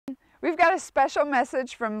We've got a special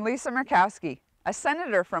message from Lisa Murkowski, a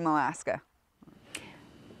senator from Alaska.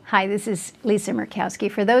 Hi, this is Lisa Murkowski.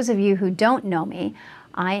 For those of you who don't know me,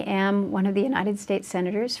 I am one of the United States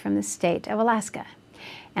Senators from the state of Alaska.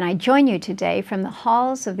 And I join you today from the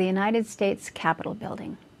halls of the United States Capitol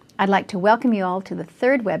building. I'd like to welcome you all to the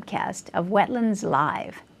third webcast of Wetlands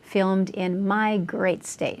Live, filmed in my great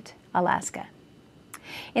state, Alaska.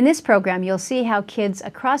 In this program, you'll see how kids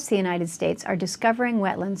across the United States are discovering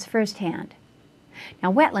wetlands firsthand.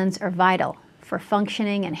 Now, wetlands are vital for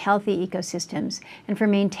functioning and healthy ecosystems and for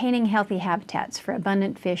maintaining healthy habitats for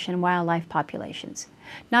abundant fish and wildlife populations,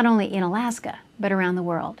 not only in Alaska, but around the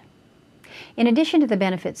world. In addition to the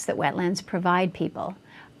benefits that wetlands provide people,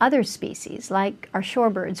 other species, like our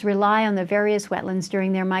shorebirds, rely on the various wetlands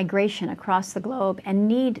during their migration across the globe and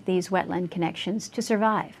need these wetland connections to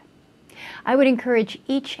survive. I would encourage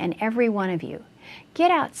each and every one of you,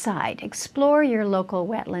 get outside, explore your local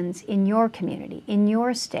wetlands in your community, in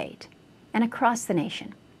your state, and across the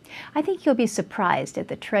nation. I think you'll be surprised at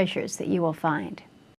the treasures that you will find.